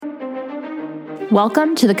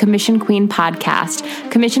Welcome to the Commission Queen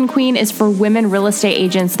podcast. Commission Queen is for women real estate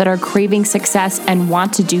agents that are craving success and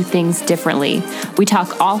want to do things differently. We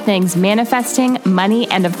talk all things manifesting,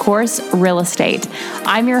 money, and of course, real estate.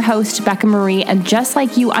 I'm your host, Becca Marie, and just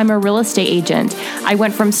like you, I'm a real estate agent. I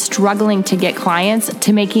went from struggling to get clients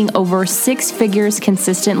to making over 6 figures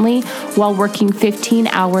consistently while working 15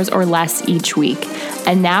 hours or less each week.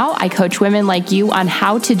 And now I coach women like you on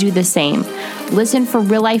how to do the same. Listen for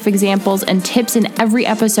real-life examples and tips in every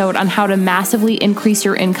episode on how to massively increase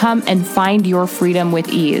your income and find your freedom with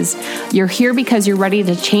ease. You're here because you're ready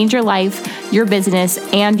to change your life, your business,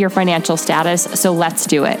 and your financial status, so let's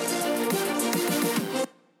do it.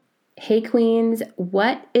 Hey Queens,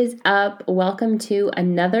 what is up? Welcome to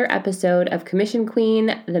another episode of Commission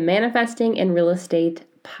Queen, the Manifesting in Real Estate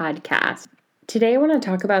podcast. Today I want to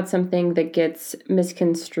talk about something that gets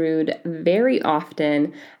misconstrued very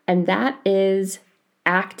often, and that is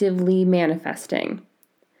actively manifesting.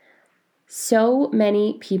 So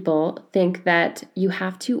many people think that you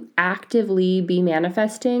have to actively be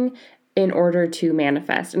manifesting in order to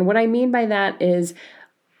manifest. And what I mean by that is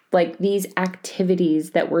like these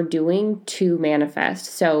activities that we're doing to manifest.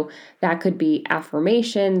 So that could be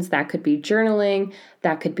affirmations, that could be journaling,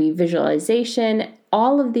 that could be visualization,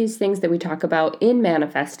 all of these things that we talk about in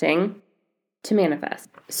manifesting to manifest.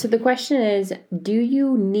 So the question is, do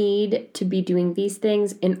you need to be doing these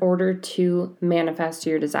things in order to manifest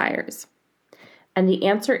your desires? And the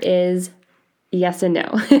answer is yes and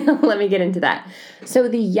no. Let me get into that. So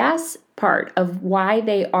the yes part of why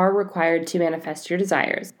they are required to manifest your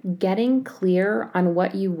desires, getting clear on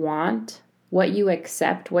what you want, what you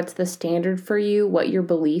accept, what's the standard for you, what your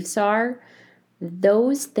beliefs are,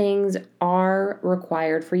 those things are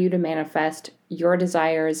required for you to manifest your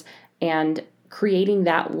desires and creating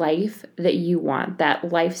that life that you want,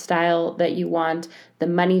 that lifestyle that you want, the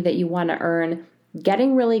money that you want to earn,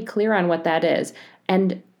 getting really clear on what that is,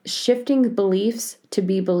 and shifting beliefs to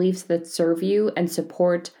be beliefs that serve you and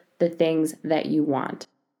support the things that you want.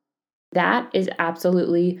 That is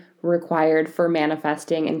absolutely required for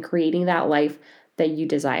manifesting and creating that life that you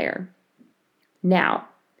desire. Now,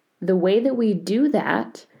 the way that we do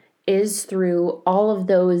that is through all of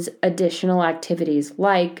those additional activities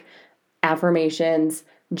like affirmations,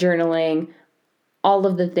 journaling, all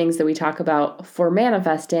of the things that we talk about for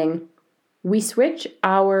manifesting. We switch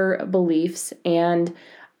our beliefs and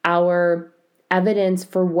our evidence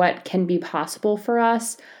for what can be possible for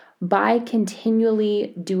us by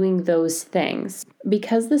continually doing those things.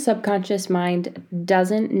 Because the subconscious mind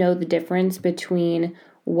doesn't know the difference between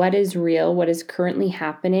what is real, what is currently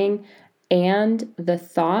happening, and the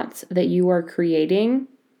thoughts that you are creating,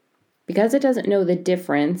 because it doesn't know the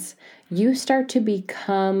difference, you start to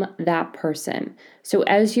become that person. So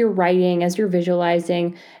as you're writing, as you're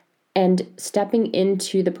visualizing, and stepping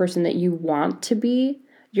into the person that you want to be,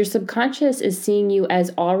 your subconscious is seeing you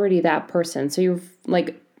as already that person. So you're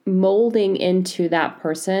like molding into that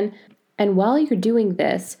person. And while you're doing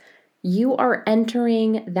this, you are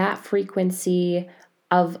entering that frequency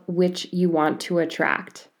of which you want to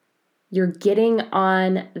attract. You're getting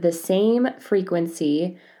on the same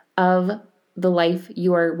frequency of the life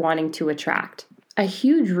you are wanting to attract. A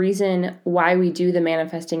huge reason why we do the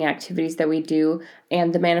manifesting activities that we do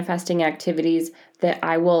and the manifesting activities that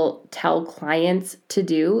I will tell clients to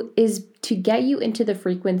do is to get you into the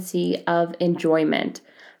frequency of enjoyment,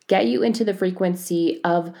 get you into the frequency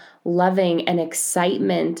of loving and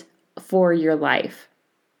excitement for your life.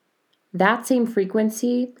 That same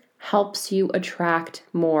frequency helps you attract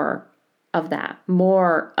more of that,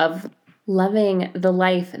 more of loving the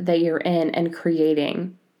life that you're in and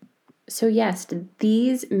creating. So yes,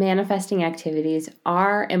 these manifesting activities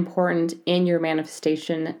are important in your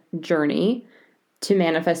manifestation journey to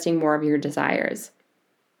manifesting more of your desires.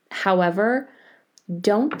 However,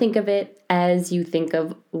 don't think of it as you think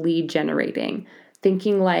of lead generating,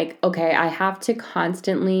 thinking like, okay, I have to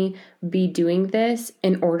constantly be doing this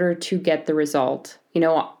in order to get the result. You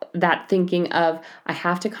know, that thinking of I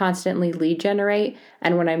have to constantly lead generate,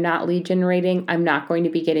 and when I'm not lead generating, I'm not going to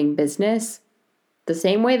be getting business. The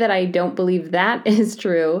same way that I don't believe that is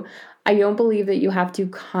true, I don't believe that you have to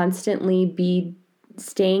constantly be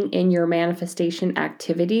staying in your manifestation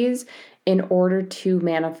activities in order to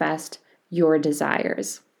manifest your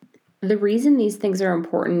desires. The reason these things are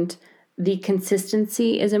important, the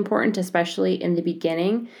consistency is important, especially in the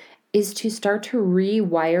beginning, is to start to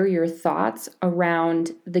rewire your thoughts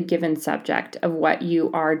around the given subject of what you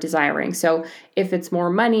are desiring. So if it's more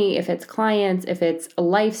money, if it's clients, if it's a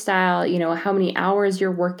lifestyle, you know, how many hours you're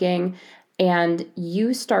working, and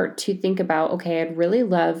you start to think about, okay, I'd really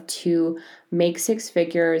love to make 6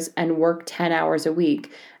 figures and work 10 hours a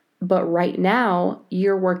week. But right now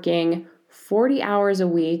you're working 40 hours a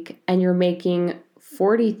week and you're making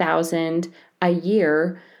 40,000 a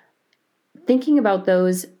year. Thinking about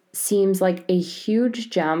those seems like a huge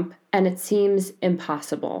jump and it seems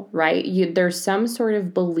impossible, right? There's some sort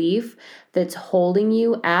of belief that's holding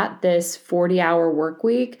you at this 40-hour work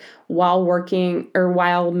week while working or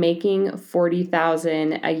while making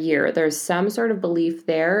 40,000 a year. There's some sort of belief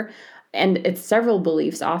there, and it's several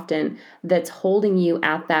beliefs often that's holding you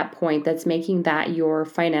at that point, that's making that your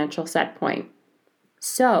financial set point.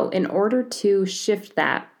 So, in order to shift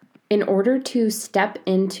that, in order to step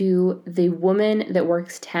into the woman that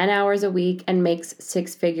works 10 hours a week and makes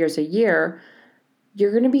 6 figures a year,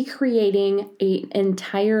 you're going to be creating an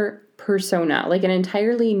entire persona, like an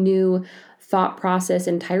entirely new thought process,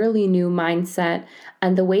 entirely new mindset.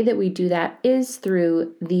 And the way that we do that is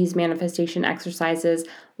through these manifestation exercises,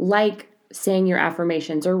 like saying your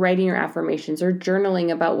affirmations or writing your affirmations or journaling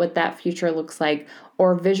about what that future looks like,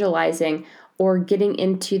 or visualizing, or getting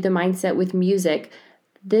into the mindset with music.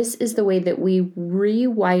 This is the way that we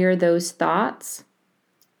rewire those thoughts,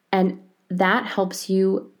 and that helps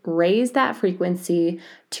you raise that frequency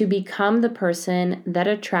to become the person that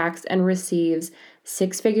attracts and receives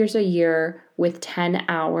 6 figures a year with 10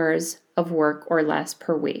 hours of work or less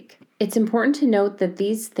per week. It's important to note that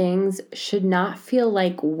these things should not feel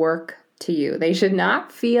like work to you. They should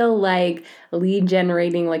not feel like lead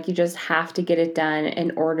generating, like you just have to get it done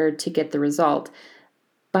in order to get the result.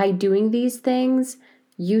 By doing these things,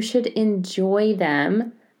 you should enjoy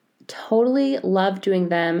them, totally love doing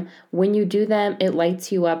them. When you do them, it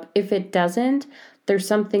lights you up. If it doesn't, there's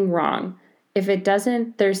something wrong. If it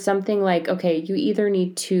doesn't, there's something like, okay, you either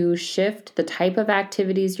need to shift the type of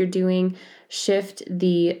activities you're doing, shift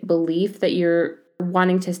the belief that you're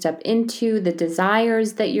wanting to step into, the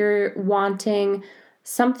desires that you're wanting.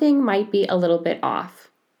 Something might be a little bit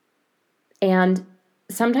off. And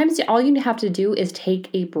sometimes all you have to do is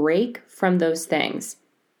take a break from those things.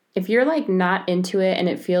 If you're like not into it and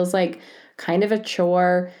it feels like kind of a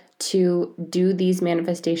chore to do these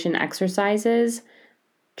manifestation exercises,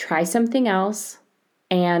 try something else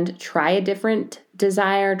and try a different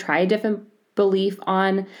desire, try a different belief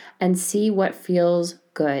on, and see what feels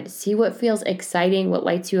good. See what feels exciting, what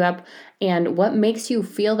lights you up, and what makes you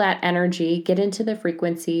feel that energy, get into the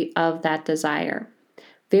frequency of that desire.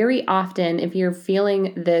 Very often, if you're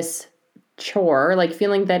feeling this chore, like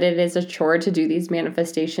feeling that it is a chore to do these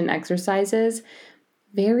manifestation exercises,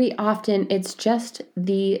 very often it's just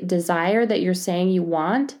the desire that you're saying you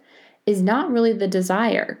want is not really the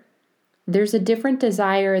desire. There's a different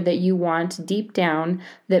desire that you want deep down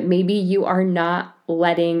that maybe you are not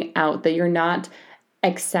letting out, that you're not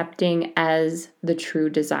accepting as the true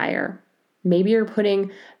desire. Maybe you're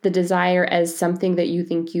putting the desire as something that you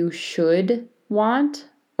think you should want,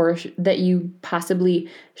 or that you possibly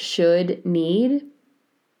should need,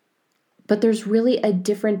 but there's really a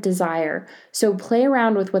different desire. So play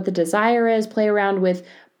around with what the desire is, play around with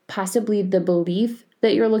possibly the belief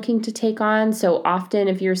that you're looking to take on. So often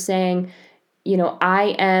if you're saying,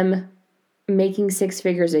 I am making 6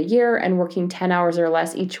 figures a year and working 10 hours or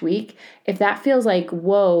less each week, if that feels like,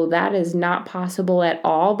 whoa, that is not possible at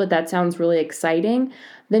all, but that sounds really exciting,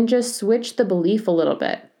 then just switch the belief a little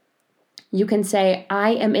bit. You can say,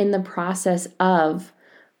 I am in the process of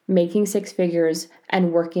making 6 figures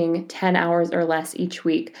and working 10 hours or less each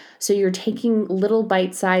week. So you're taking little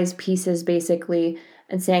bite-sized pieces basically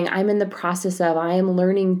and saying, I'm in the process of, I am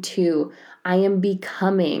learning to, I am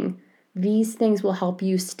becoming. These things will help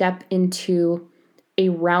you step into a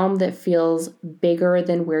realm that feels bigger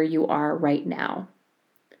than where you are right now.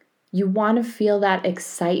 You want to feel that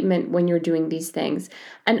excitement when you're doing these things.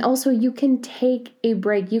 And also you can take a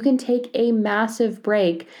break. You can take a massive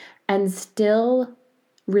break and still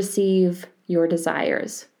receive your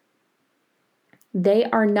desires. They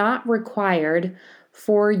are not required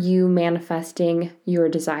for you manifesting your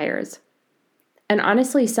desires. And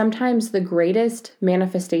honestly, sometimes the greatest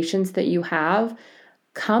manifestations that you have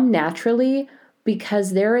come naturally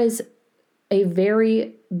because there is a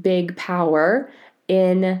very big power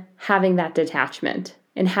in having that detachment,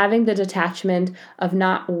 and having the detachment of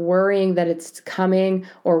not worrying that it's coming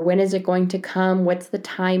or when is it going to come, what's the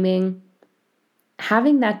timing.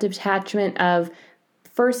 Having that detachment of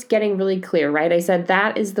first getting really clear, right? I said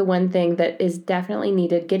that is the one thing that is definitely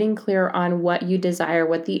needed, getting clear on what you desire,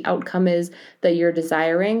 what the outcome is that you're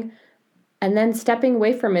desiring, and then stepping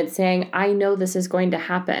away from it saying, I know this is going to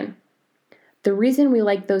happen. The reason we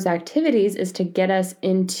like those activities is to get us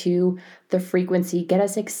into the frequency, get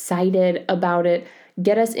us excited about it,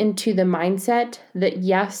 get us into the mindset that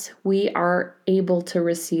yes, we are able to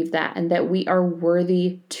receive that and that we are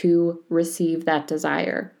worthy to receive that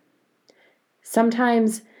desire.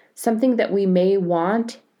 Sometimes something that we may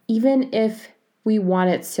want, even if we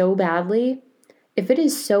want it so badly, if it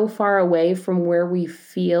is so far away from where we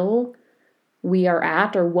feel we are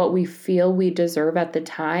at or what we feel we deserve at the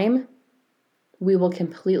time, we will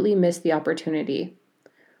completely miss the opportunity,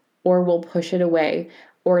 or we'll push it away,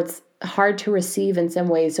 or it's hard to receive in some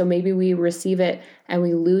ways. So maybe we receive it and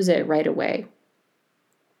we lose it right away.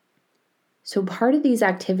 So part of these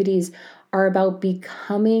activities are about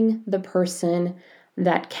becoming the person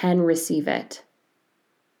that can receive it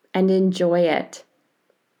and enjoy it.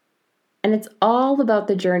 And it's all about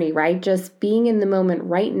the journey, right? Just being in the moment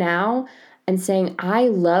right now and saying, I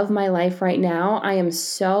love my life right now. I am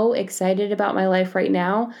so excited about my life right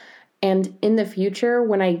now. And in the future,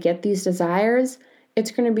 when I get these desires,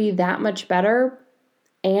 it's going to be that much better.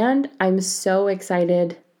 And I'm so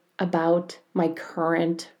excited about my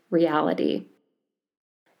current reality.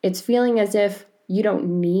 It's feeling as if you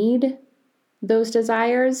don't need those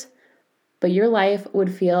desires, but your life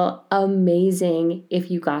would feel amazing if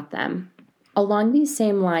you got them. Along these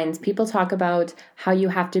same lines, people talk about how you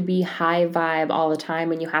have to be high vibe all the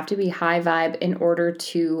time and you have to be high vibe in order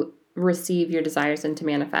to receive your desires and to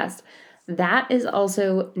manifest. That is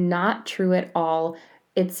also not true at all.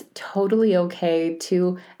 It's totally okay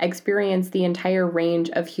to experience the entire range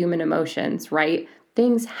of human emotions, right?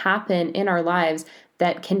 Things happen in our lives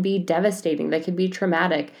that can be devastating, that can be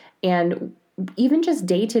traumatic. And even just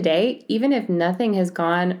day to day, even if nothing has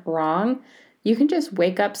gone wrong, you can just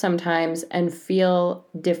wake up sometimes and feel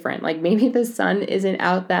different. Like maybe the sun isn't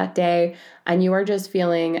out that day and you are just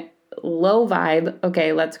feeling low vibe.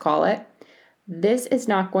 Okay, let's call it. This is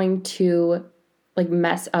not going to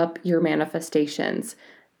mess up your manifestations.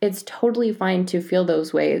 It's totally fine to feel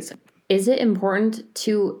those ways. Is it important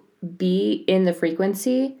to be in the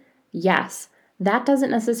frequency? Yes. That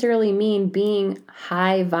doesn't necessarily mean being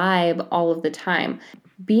high vibe all of the time.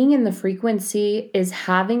 Being in the frequency is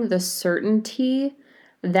having the certainty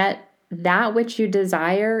that that which you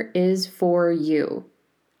desire is for you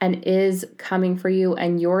and is coming for you,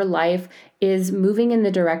 and your life is moving in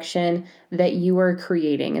the direction that you are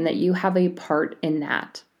creating and that you have a part in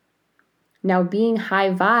that. Now, being high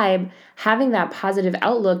vibe, having that positive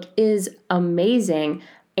outlook is amazing.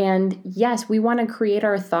 And yes, we want to create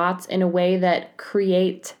our thoughts in a way that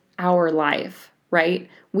create our life, right?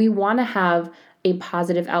 We want to have a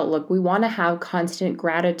positive outlook. We want to have constant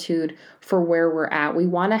gratitude for where we're at. We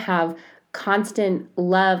want to have constant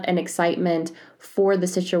love and excitement for the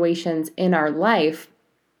situations in our life.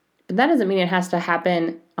 But that doesn't mean it has to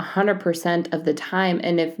happen 100% of the time.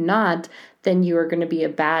 And if not, then you are going to be a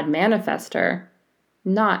bad manifester.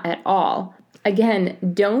 Not at all. Again,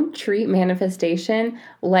 don't treat manifestation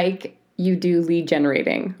like you do lead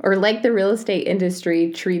generating or like the real estate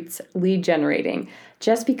industry treats lead generating.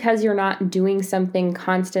 Just because you're not doing something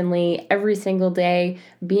constantly every single day,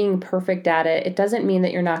 being perfect at it, it doesn't mean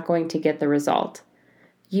that you're not going to get the result.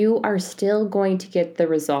 You are still going to get the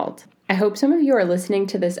result. I hope some of you are listening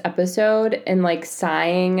to this episode and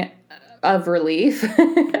sighing of relief.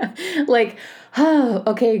 Oh,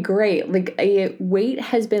 okay, great. A weight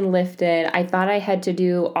has been lifted. I thought I had to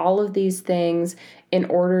do all of these things in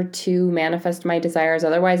order to manifest my desires.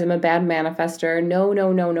 Otherwise, I'm a bad manifester. No,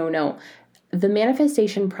 no, no, no, no. The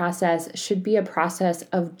manifestation process should be a process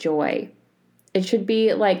of joy. It should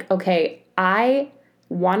be okay, I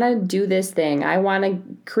want to do this thing. I want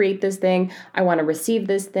to create this thing. I want to receive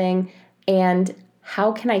this thing. And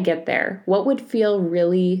how can I get there? What would feel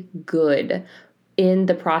really good in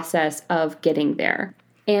the process of getting there?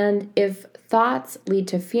 And if thoughts lead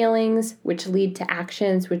to feelings, which lead to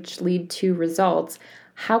actions, which lead to results,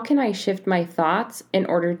 how can I shift my thoughts in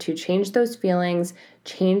order to change those feelings,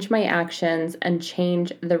 change my actions, and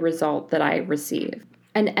change the result that I receive?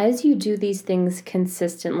 And as you do these things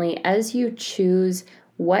consistently, as you choose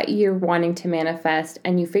what you're wanting to manifest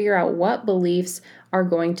and you figure out what beliefs are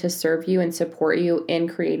going to serve you and support you in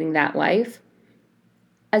creating that life,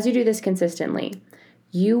 as you do this consistently,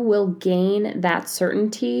 you will gain that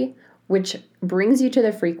certainty, which brings you to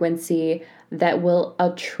the frequency that will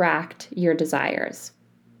attract your desires.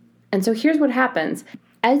 And so here's what happens.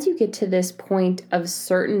 As you get to this point of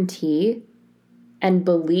certainty and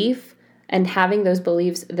belief and having those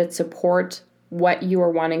beliefs that support what you are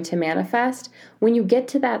wanting to manifest, when you get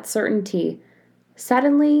to that certainty,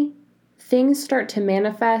 suddenly things start to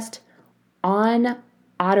manifest on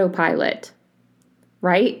autopilot.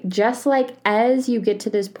 right? Just like as you get to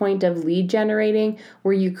this point of lead generating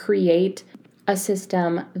where you create a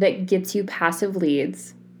system that gets you passive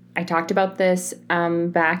leads. I talked about this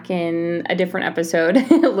back in a different episode.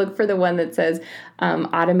 Look for the one that says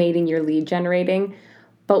automating your lead generating.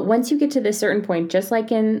 But once you get to this certain point, just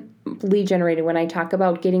like in lead generating, when I talk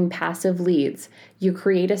about getting passive leads, you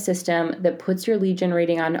create a system that puts your lead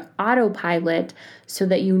generating on autopilot so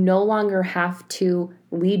that you no longer have to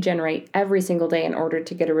lead generate every single day in order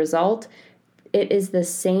to get a result. It is the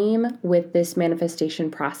same with this manifestation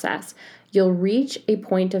process. You'll reach a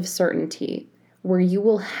point of certainty where you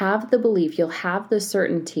will have the belief, you'll have the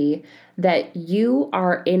certainty that you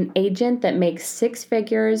are an agent that makes 6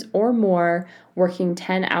 figures or more working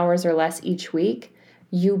 10 hours or less each week.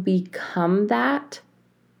 You become that,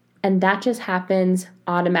 and that just happens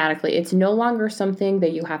automatically. It's no longer something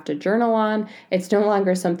that you have to journal on. It's no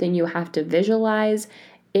longer something you have to visualize.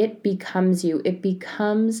 It becomes you. It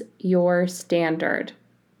becomes your standard.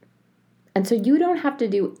 And so you don't have to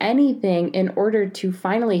do anything in order to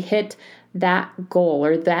finally hit that goal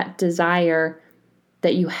or that desire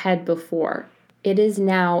that you had before. It is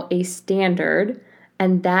now a standard,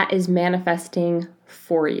 and that is manifesting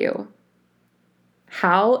for you.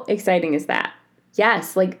 How exciting is that?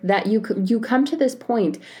 Yes, like that you come to this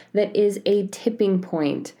point that is a tipping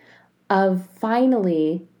point of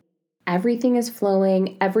finally everything is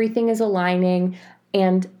flowing, everything is aligning,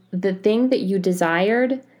 and the thing that you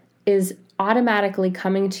desired is automatically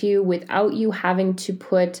coming to you without you having to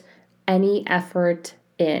put any effort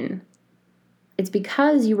in. It's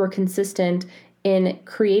because you were consistent in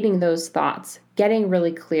creating those thoughts, getting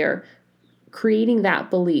really clear, creating that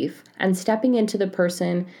belief, and stepping into the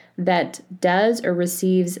person that does or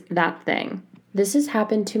receives that thing. This has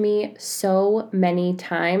happened to me so many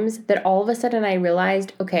times that all of a sudden I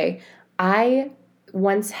realized, okay, I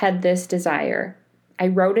once had this desire. I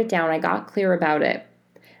wrote it down, I got clear about it.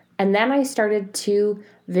 And then I started to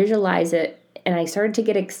visualize it, and I started to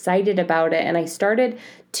get excited about it, and I started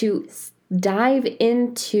to dive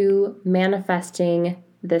into manifesting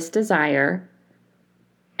this desire.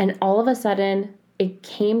 And all of a sudden, it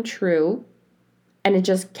came true, and it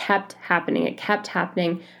just kept happening. It kept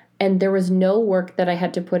happening, and there was no work that I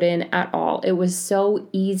had to put in at all. It was so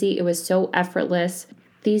easy. It was so effortless.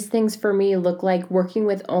 These things for me look like working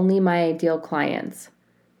with only my ideal clients,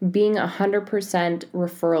 being 100%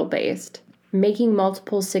 referral based, making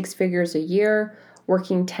multiple 6 figures a year,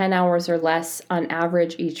 working 10 hours or less on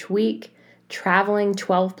average each week, traveling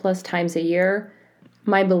 12 plus times a year.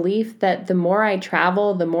 My belief that the more I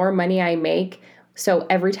travel, the more money I make. So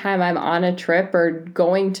every time I'm on a trip or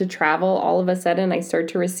going to travel, all of a sudden I start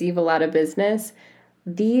to receive a lot of business.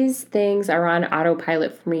 These things are on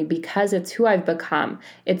autopilot for me because it's who I've become.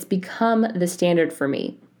 It's become the standard for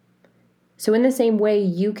me. So in the same way,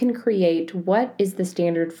 you can create what is the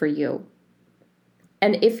standard for you.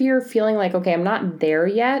 And if you're feeling like, okay, I'm not there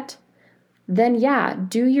yet, then yeah,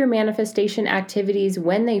 do your manifestation activities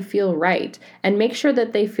when they feel right, and make sure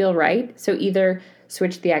that they feel right. So either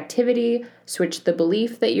switch the activity, switch the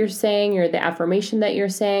belief that you're saying or the affirmation that you're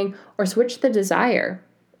saying, or switch the desire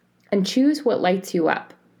and choose what lights you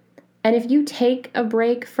up. And if you take a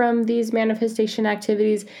break from these manifestation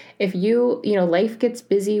activities, if life gets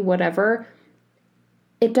busy, whatever,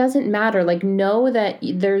 it doesn't matter. Like, know that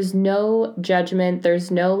there's no judgment. There's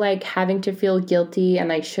no having to feel guilty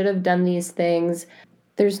and I should have done these things.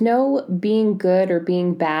 There's no being good or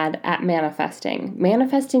being bad at manifesting.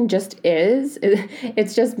 Manifesting just is.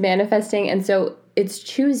 It's just manifesting. And so it's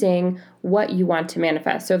choosing what you want to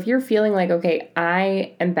manifest. So if you're feeling like, okay,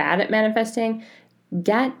 I am bad at manifesting,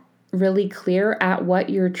 get really clear at what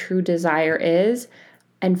your true desire is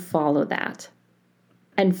and follow that.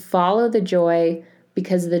 And follow the joy,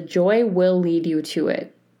 because the joy will lead you to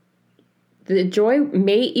it. The joy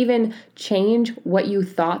may even change what you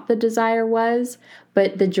thought the desire was,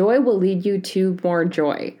 but the joy will lead you to more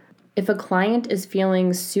joy. If a client is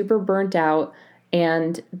feeling super burnt out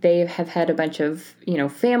and they have had a bunch of,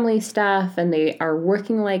 family stuff and they are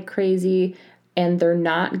working like crazy and they're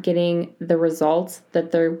not getting the results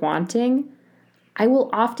that they're wanting, I will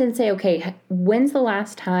often say, okay, when's the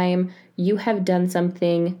last time you have done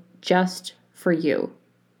something just for you?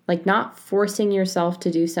 Like, not forcing yourself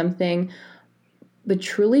to do something, but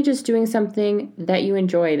truly just doing something that you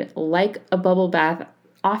enjoyed, like a bubble bath.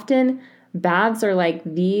 Often baths are like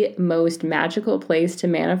the most magical place to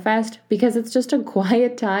manifest because it's just a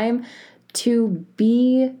quiet time to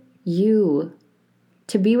be you,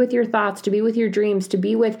 to be with your thoughts, to be with your dreams, to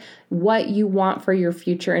be with what you want for your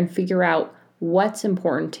future and figure out what's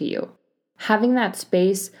important to you. Having that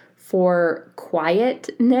space for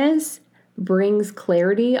quietness brings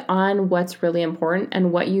clarity on what's really important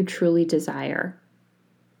and what you truly desire.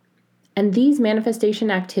 And these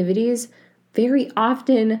manifestation activities very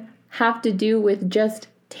often have to do with just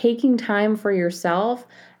taking time for yourself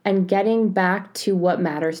and getting back to what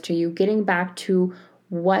matters to you, getting back to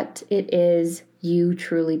what it is you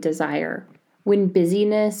truly desire. When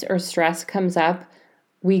busyness or stress comes up,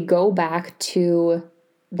 we go back to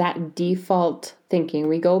that default thinking.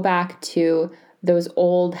 We go back to those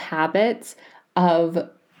old habits of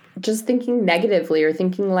just thinking negatively or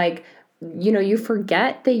thinking like, you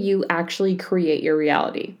forget that you actually create your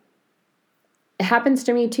reality. It happens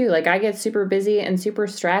to me too. Like I get super busy and super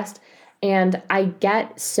stressed, and I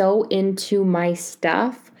get so into my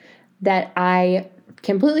stuff that I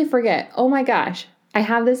completely forget, oh my gosh, I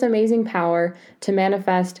have this amazing power to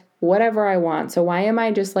manifest whatever I want. So why am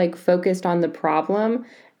I just like focused on the problem?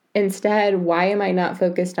 Instead, why am I not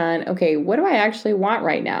focused on, okay, what do I actually want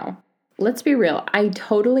right now? Let's be real. I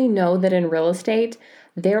totally know that in real estate,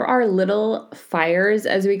 there are little fires,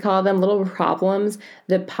 as we call them, little problems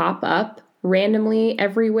that pop up randomly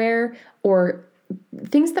everywhere, or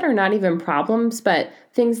things that are not even problems, but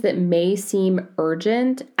things that may seem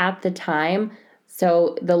urgent at the time.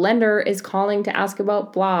 So the lender is calling to ask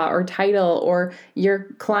about blah or title or your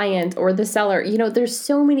client or the seller. There's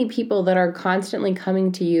so many people that are constantly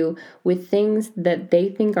coming to you with things that they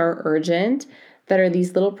think are urgent, that are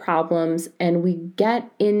these little problems, and we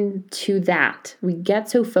get into that. We get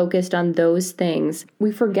so focused on those things.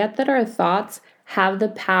 We forget that our thoughts have the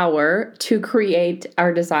power to create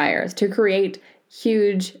our desires, to create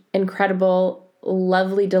huge, incredible,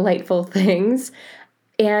 lovely, delightful things.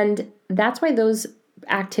 And that's why those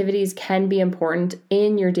activities can be important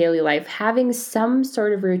in your daily life. Having some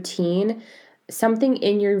sort of routine, something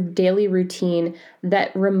in your daily routine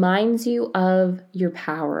that reminds you of your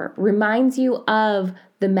power, reminds you of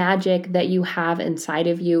the magic that you have inside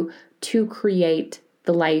of you to create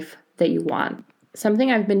the life that you want.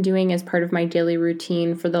 Something I've been doing as part of my daily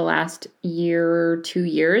routine for the last year, 2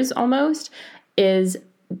 years almost, is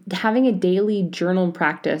having a daily journal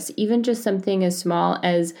practice, even just something as small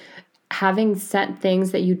as having set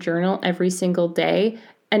things that you journal every single day.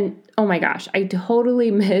 And oh my gosh, I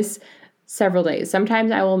totally miss several days.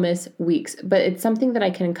 Sometimes I will miss weeks, but it's something that I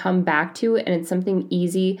can come back to, and it's something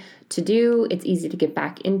easy to do. It's easy to get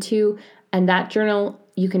back into. And that journal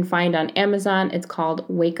you can find on Amazon. It's called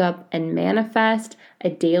Wake Up and Manifest, a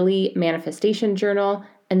daily manifestation journal.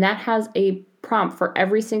 And that has a prompt for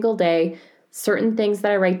every single day, certain things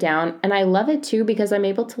that I write down. And I love it too because I'm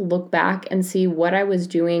able to look back and see what I was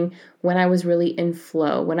doing when I was really in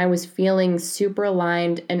flow, when I was feeling super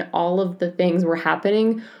aligned and all of the things were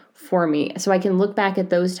happening for me. So I can look back at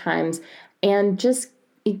those times, and just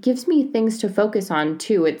it gives me things to focus on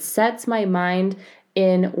too. It sets my mind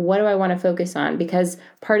in what do I want to focus on, because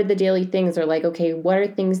part of the daily things are like, okay, what are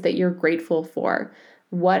things that you're grateful for?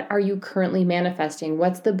 What are you currently manifesting?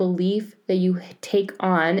 What's the belief that you take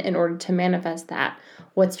on in order to manifest that?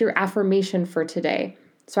 What's your affirmation for today?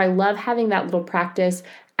 So I love having that little practice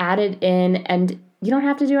added in, and you don't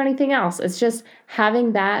have to do anything else. It's just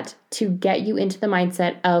having that to get you into the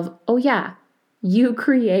mindset of, oh yeah, you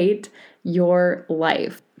create your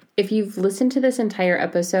life. If you've listened to this entire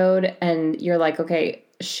episode and you're like, okay,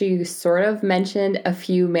 she sort of mentioned a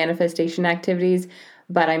few manifestation activities,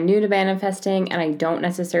 but I'm new to manifesting and I don't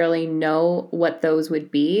necessarily know what those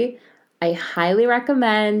would be, I highly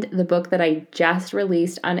recommend the book that I just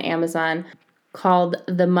released on Amazon called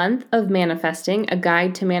The Month of Manifesting, a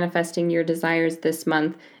guide to manifesting your desires this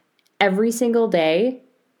month. Every single day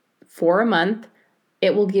for a month,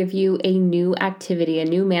 it will give you a new activity, a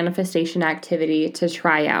new manifestation activity to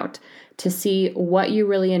try out, to see what you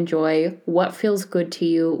really enjoy, what feels good to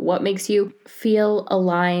you, what makes you feel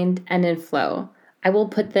aligned and in flow. I will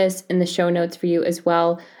put this in the show notes for you as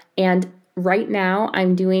well. And right now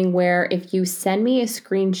I'm doing where if you send me a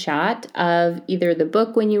screenshot of either the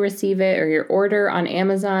book when you receive it or your order on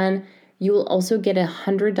Amazon, you will also get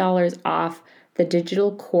 $100 off the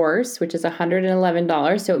digital course, which is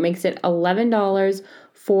 $111. So it makes it $11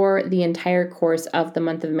 for the entire course of the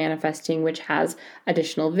month of manifesting, which has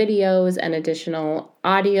additional videos and additional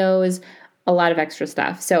audios, a lot of extra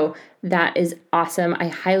stuff. So that is awesome. I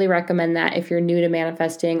highly recommend that if you're new to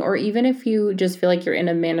manifesting, or even if you just feel like you're in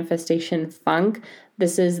a manifestation funk.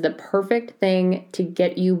 This is the perfect thing to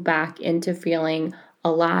get you back into feeling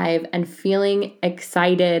alive and feeling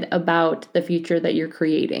excited about the future that you're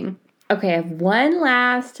creating. Okay, I have one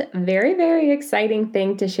last very, very exciting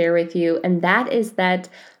thing to share with you, and that is that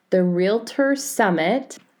the Realtor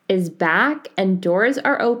Summit is back and doors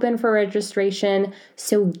are open for registration,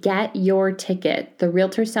 so get your ticket. The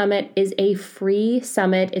Realtor Summit is a free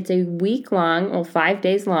summit. It's a week long, 5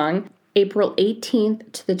 days long, April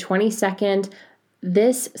 18th to the 22nd.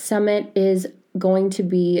 This summit is going to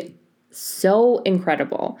be so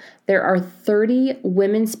incredible. There are 30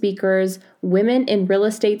 women speakers, women in real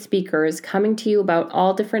estate speakers coming to you about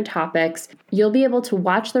all different topics. You'll be able to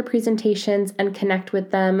watch their presentations and connect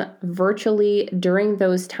with them virtually during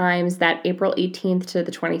those times, that April 18th to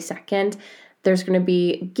the 22nd. There's going to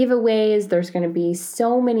be giveaways. There's going to be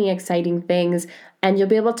so many exciting things, and you'll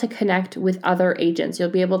be able to connect with other agents. You'll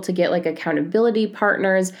be able to get like accountability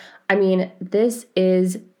partners. I mean, this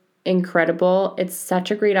is incredible. It's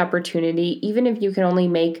such a great opportunity. Even if you can only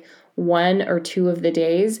make 1 or 2 of the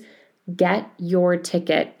days, get your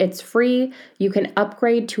ticket. It's free. You can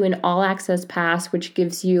upgrade to an all access pass, which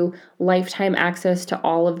gives you lifetime access to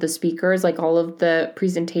all of the speakers, like all of the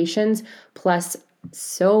presentations, plus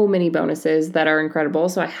so many bonuses that are incredible.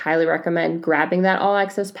 So I highly recommend grabbing that all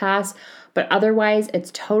access pass. But otherwise,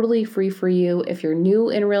 it's totally free for you. If you're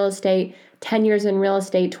new in real estate, 10 years in real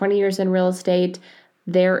estate, 20 years in real estate,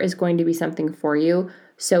 there is going to be something for you.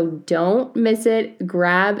 So don't miss it.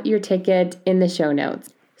 Grab your ticket in the show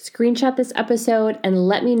notes. Screenshot this episode and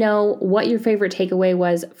let me know what your favorite takeaway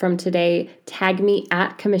was from today. Tag me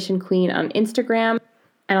at Commission Queen on Instagram,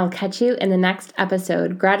 and I'll catch you in the next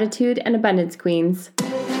episode. Gratitude and abundance, queens.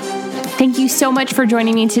 Thank you so much for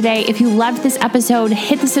joining me today. If you loved this episode,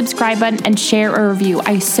 hit the subscribe button and share a review.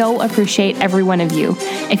 I so appreciate every one of you.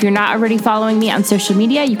 If you're not already following me on social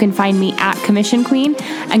media, you can find me at Commission Queen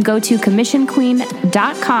and go to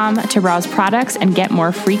commissionqueen.com to browse products and get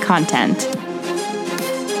more free content.